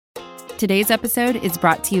Today's episode is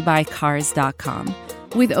brought to you by Cars.com.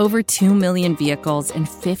 With over 2 million vehicles and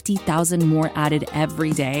 50,000 more added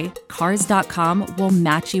every day, Cars.com will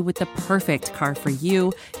match you with the perfect car for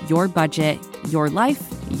you, your budget, your life,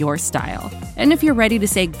 your style. And if you're ready to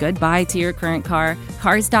say goodbye to your current car,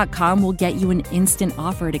 Cars.com will get you an instant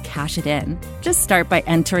offer to cash it in. Just start by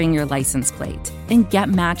entering your license plate and get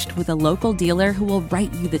matched with a local dealer who will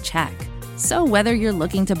write you the check. So whether you're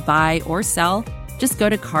looking to buy or sell, just go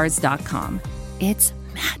to Cars.com. It's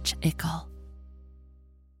magical.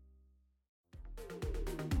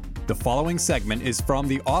 The following segment is from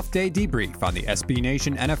the Off Day Debrief on the SB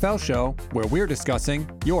Nation NFL Show, where we're discussing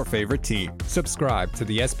your favorite team. Subscribe to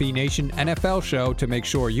the SB Nation NFL Show to make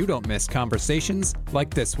sure you don't miss conversations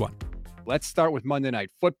like this one. Let's start with Monday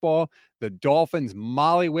Night Football. The Dolphins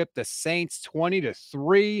mollywhipped the Saints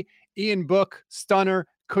 20-3. Ian Book, stunner,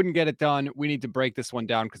 couldn't get it done. We need to break this one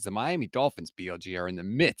down because the Miami Dolphins, BLG, are in the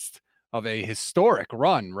midst of a historic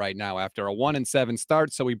run right now after a 1-7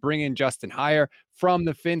 start. So we bring in Justin Hier from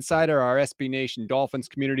the Finsider, our SB Nation Dolphins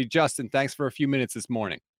community. Justin, thanks for a few minutes this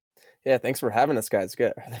morning. Yeah, thanks for having us, guys.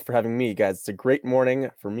 Good for having me, guys. It's a great morning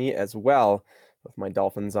for me as well, with my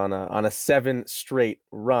Dolphins on a 7 straight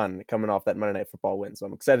run coming off that Monday Night Football win. So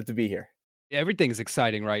I'm excited to be here. Everything's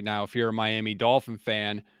exciting right now if you're a Miami Dolphin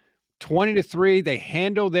fan. 20-3, they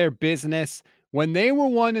handle their business. When they were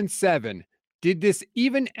 1-7, did this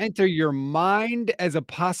even enter your mind as a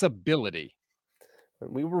possibility?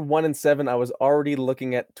 When we were 1-7, I was already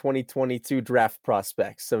looking at 2022 draft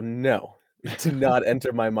prospects. So no, it did not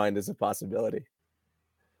enter my mind as a possibility.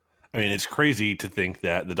 I mean, it's crazy to think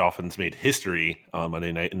that the Dolphins made history on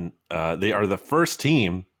Monday night, and they are the first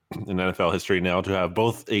team in NFL history now to have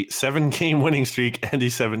both a 7-game winning streak and a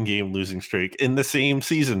 7-game losing streak in the same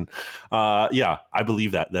season. Yeah, I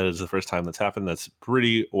believe that. That is the first time that's happened. That's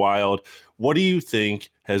pretty wild. What do you think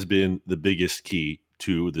has been the biggest key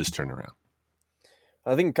to this turnaround?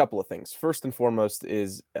 I think a couple of things. First and foremost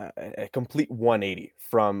is a complete 180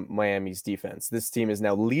 from Miami's defense. This team is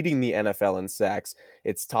now leading the NFL in sacks.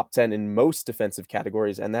 It's top 10 in most defensive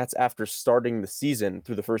categories, and that's after starting the season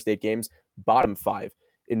through the first 8 games, bottom 5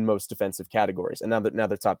 in most defensive categories. And now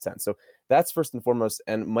they're top 10. So that's first and foremost.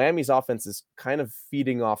 And Miami's offense is kind of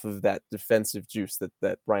feeding off of that defensive juice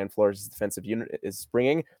that Brian Flores' defensive unit is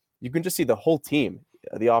bringing. You can just see the whole team,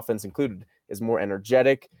 the offense included, is more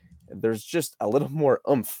energetic. There's just a little more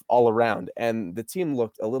oomph all around. And the team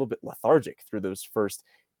looked a little bit lethargic through those first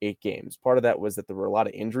 8 games. Part of that was that there were a lot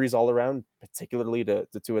of injuries all around, particularly to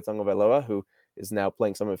Tua Tagovailoa, who is now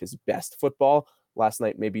playing some of his best football. Last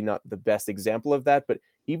night, maybe not the best example of that, but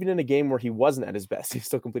even in a game where he wasn't at his best, he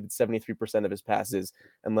still completed 73% of his passes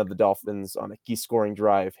and led the Dolphins on a key scoring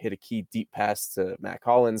drive, hit a key deep pass to Matt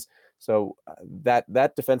Collins. So that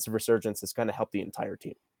defensive resurgence has kind of helped the entire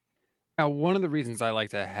team. Now, one of the reasons I like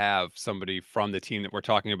to have somebody from the team that we're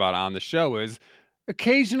talking about on the show is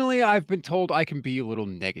occasionally I've been told I can be a little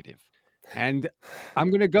negative. And I'm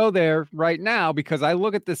going to go there right now because I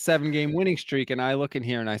look at the 7-game winning streak and I look in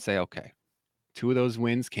here and I say, okay, 2 of those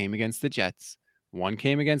wins came against the Jets. 1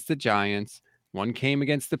 came against the Giants. 1 came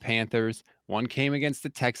against the Panthers. 1 came against the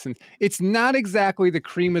Texans. It's not exactly the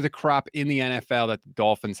cream of the crop in the NFL that the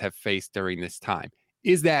Dolphins have faced during this time.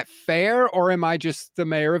 Is that fair, or am I just the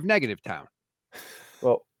mayor of Negative Town?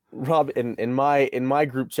 Well, Rob, in my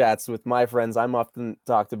group chats with my friends, I'm often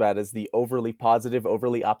talked about as the overly positive,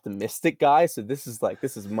 overly optimistic guy. So this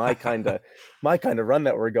is my kind of run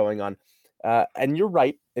that we're going on. And you're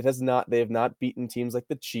right. They have not beaten teams like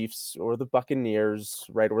the Chiefs or the Buccaneers,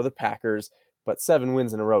 right, or the Packers. But 7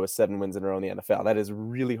 wins in a row is 7 wins in a row in the NFL. That is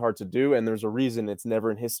really hard to do, and there's a reason it's never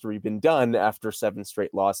in history been done after 7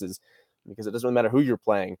 straight losses, because it doesn't really matter who you're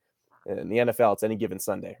playing. In the NFL, it's any given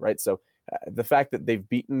Sunday, right? So the fact that they've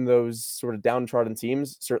beaten those sort of downtrodden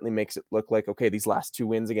teams certainly makes it look like, okay, these last 2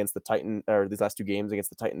 wins against the Titans, or these last 2 games against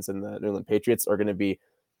the Titans and the New England Patriots are going to be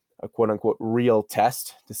a quote unquote real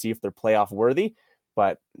test to see if they're playoff worthy.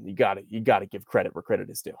 But you got to give credit where credit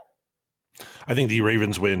is due. I think the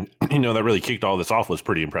Ravens win, that really kicked all this off was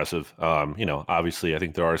pretty impressive. Obviously I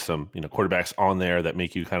think there are some, quarterbacks on there that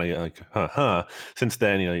make you kind of like, Since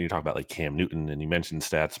then, you talk about like Cam Newton, and you mentioned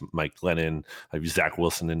stats, Mike Glennon, Zach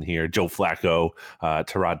Wilson in here, Joe Flacco,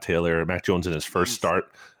 Tyrod Taylor, Mac Jones in his first start.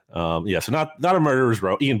 So not a murderer's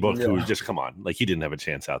row. Ian Book, who was just, come on, like he didn't have a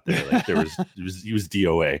chance out there. Like he was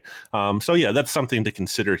DOA. That's something to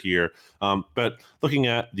consider here. But looking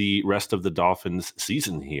at the rest of the Dolphins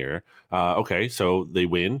season here, so they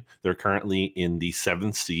win. They're currently in the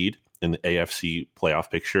 7th seed in the AFC playoff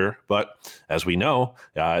picture. But as we know,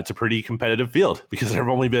 it's a pretty competitive field because there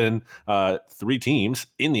have only been 3 teams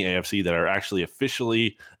in the AFC that are actually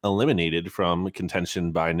officially eliminated from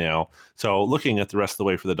contention by now. So looking at the rest of the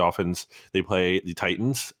way for the Dolphins, they play the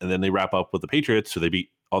Titans and then they wrap up with the Patriots. So they beat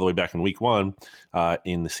all the way back in week 1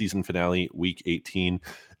 in the season finale, week 18.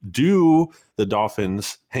 Do the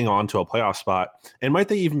Dolphins hang on to a playoff spot? And might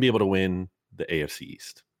they even be able to win the AFC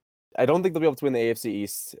East? I don't think they'll be able to win the AFC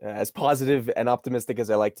East, as positive and optimistic as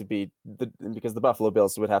I like to be, because the Buffalo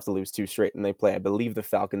Bills would have to lose 2 straight, and they play, I believe, the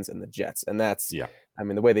Falcons and the Jets. And that's, I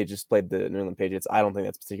mean, the way they just played the New England Patriots, I don't think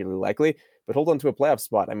that's particularly likely. But hold on to a playoff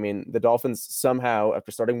spot. I mean, the Dolphins somehow,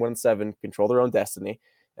 after starting 1-7, control their own destiny.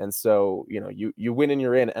 And so, you win and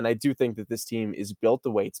you're in. And I do think that this team is built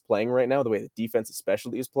the way it's playing right now, the way the defense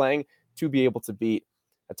especially is playing, to be able to beat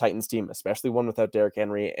a Titans team, especially one without Derrick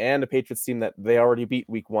Henry, and a Patriots team that they already beat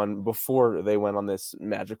week 1 before they went on this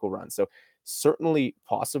magical run. So certainly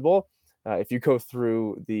possible. If you go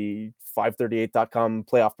through the 538.com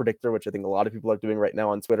playoff predictor, which I think a lot of people are doing right now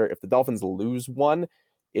on Twitter, if the Dolphins lose 1,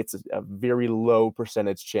 it's a very low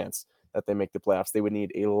percentage chance that they make the playoffs. They would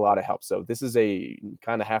need a lot of help. So this is a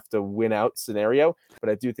kind of have to win out scenario, but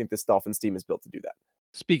I do think this Dolphins team is built to do that.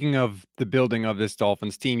 Speaking of the building of this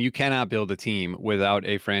Dolphins team, you cannot build a team without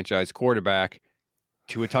a franchise quarterback.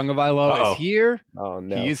 Tua Tagovailoa is here. Oh,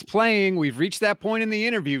 no. He is playing. We've reached that point in the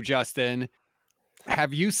interview, Justin.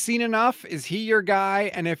 Have you seen enough? Is he your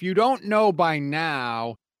guy? And if you don't know by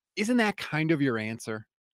now, isn't that kind of your answer?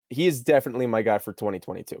 He is definitely my guy for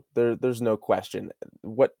 2022. There's no question.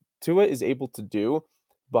 What Tua is able to do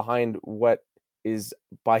behind what is,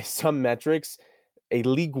 by some metrics, a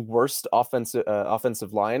league worst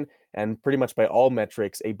offensive line, and pretty much by all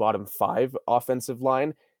metrics, a bottom 5 offensive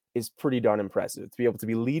line, is pretty darn impressive. To be able to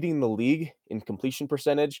be leading the league in completion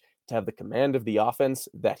percentage, to have the command of the offense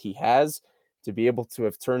that he has, to be able to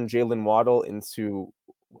have turned Jalen Waddle into,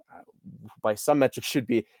 by some metrics, should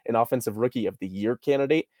be an offensive rookie of the year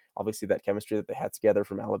candidate. Obviously, that chemistry that they had together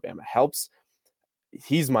from Alabama helps.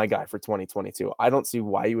 He's my guy for 2022. I don't see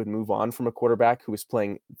why you would move on from a quarterback who is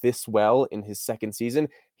playing this well in his second season.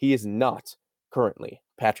 He is not currently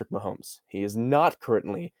Patrick Mahomes. He is not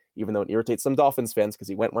currently, even though it irritates some Dolphins fans because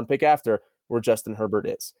he went 1 pick after, where Justin Herbert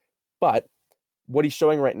is. But what he's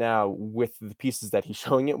showing right now with the pieces that he's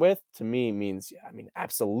showing it with, to me means,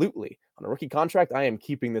 absolutely. On a rookie contract, I am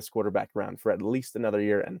keeping this quarterback around for at least another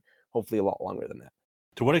year and hopefully a lot longer than that.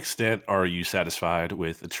 To what extent are you satisfied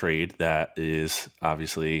with a trade that is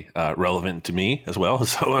obviously relevant to me as well?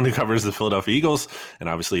 So one who covers the Philadelphia Eagles, and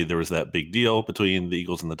obviously there was that big deal between the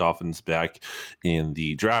Eagles and the Dolphins back in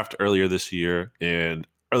the draft earlier this year, and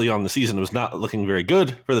early on in the season it was not looking very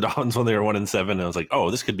good for the Dolphins when they were 1-7. And I was like,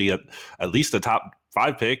 oh, this could be at least a top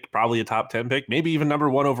 5 pick, probably a top 10 pick, maybe even number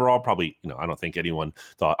 1 overall. Probably, I don't think anyone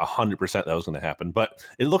thought 100% that was going to happen, but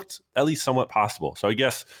it looked at least somewhat possible. So I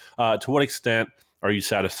guess to what extent are you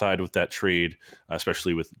satisfied with that trade,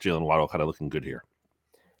 especially with Jalen Waddle kind of looking good here?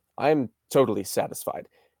 I'm totally satisfied.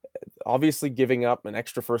 Obviously, giving up an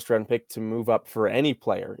extra first-round pick to move up for any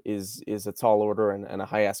player is a tall order and a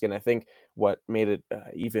high ask. And I think what made it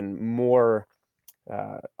even more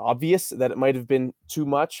obvious that it might have been too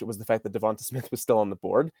much was the fact that Devonta Smith was still on the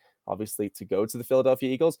board, obviously, to go to the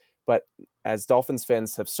Philadelphia Eagles. But as Dolphins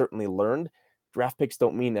fans have certainly learned, draft picks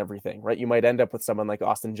don't mean everything, right? You might end up with someone like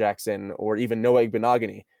Austin Jackson or even Noah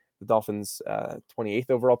Igbenogany, the Dolphins' 28th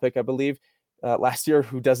overall pick, I believe, last year,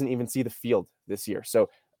 who doesn't even see the field this year. So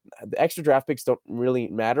the extra draft picks don't really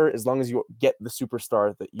matter as long as you get the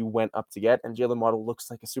superstar that you went up to get. And Jalen Waddle looks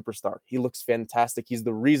like a superstar. He looks fantastic. He's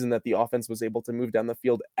the reason that the offense was able to move down the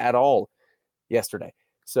field at all yesterday.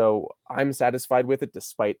 So I'm satisfied with it,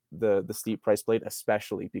 despite the steep price plate,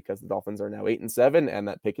 especially because the Dolphins are now 8-7, and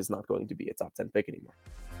that pick is not going to be a top 10 pick anymore.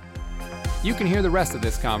 You can hear the rest of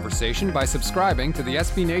this conversation by subscribing to the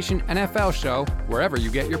SB Nation NFL show wherever you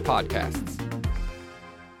get your podcasts.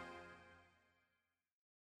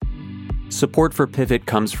 Support for Pivot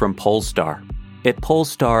comes from Polestar. At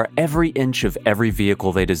Polestar, every inch of every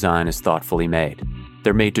vehicle they design is thoughtfully made.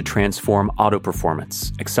 They're made to transform auto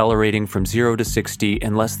performance, accelerating from 0 to 60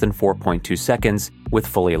 in less than 4.2 seconds with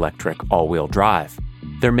fully electric all-wheel drive.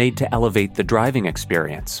 They're made to elevate the driving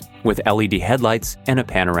experience with LED headlights and a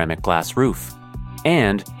panoramic glass roof.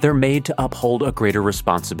 And they're made to uphold a greater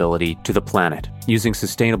responsibility to the planet using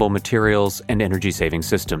sustainable materials and energy-saving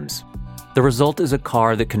systems. The result is a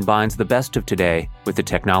car that combines the best of today with the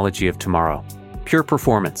technology of tomorrow. Pure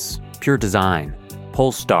performance, pure design.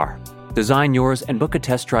 Polestar. Design yours and book a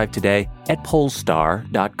test drive today at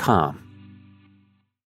polestar.com.